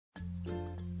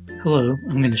Hello,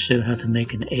 I'm going to show how to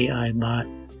make an AI Bot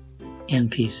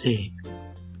NPC.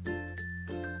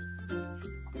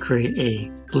 Create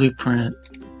a blueprint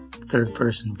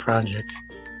third-person project.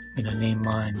 I'm going to name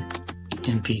mine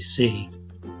NPC.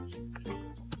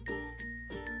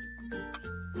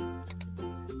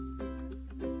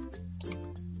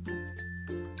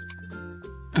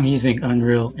 I'm using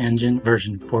Unreal Engine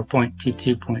version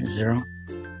 4.22.0.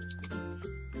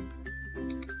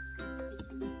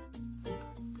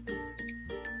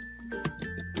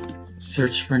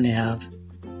 Search for Nav,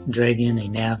 drag in a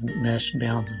Nav Mesh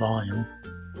Bounds Volume,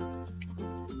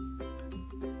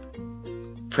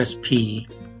 press P,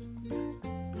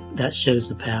 that shows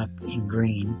the path in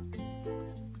green.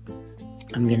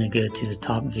 I'm going to go to the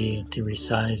top view to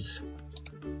resize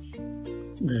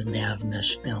the Nav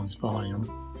Mesh Bounds Volume.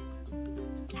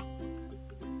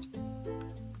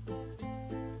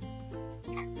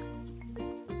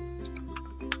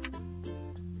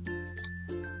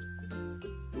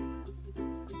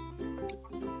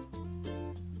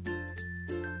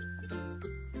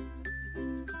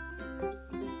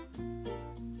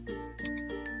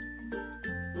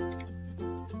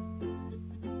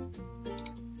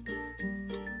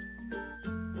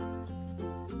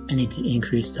 I need to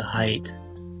increase the height.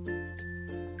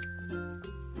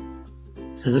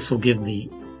 So this will give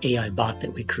the AI bot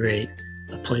that we create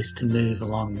a place to move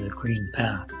along the green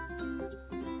path.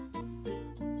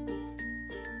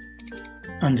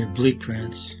 Under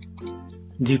Blueprints,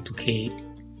 duplicate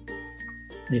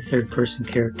the third person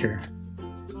character.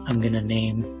 I'm going to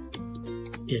name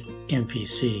it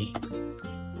NPC.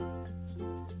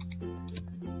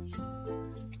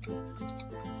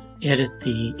 Edit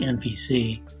the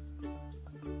NPC.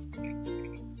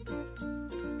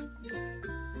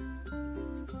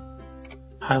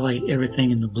 Highlight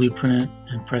everything in the blueprint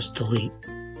and press delete.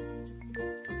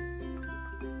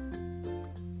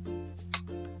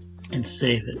 And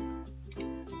save it.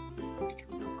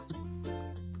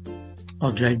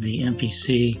 I'll drag the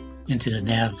NPC into the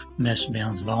Nav Mesh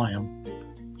Bounds Volume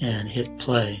and hit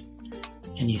play.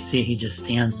 And you see he just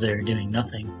stands there doing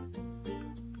nothing.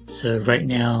 So right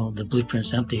now the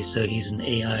blueprint's empty, so he's an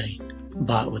AI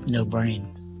bot with no brain.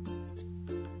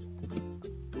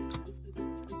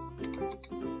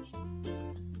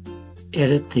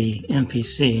 Edit the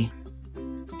NPC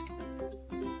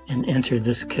and enter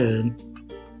this code,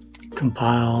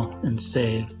 compile and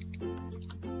save.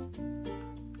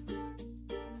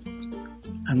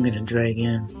 I'm going to drag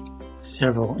in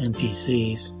several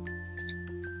NPCs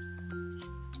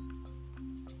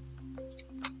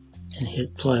and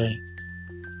hit play.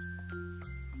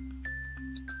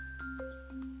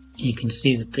 You can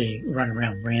see that they run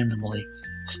around randomly,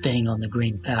 staying on the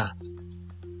green path.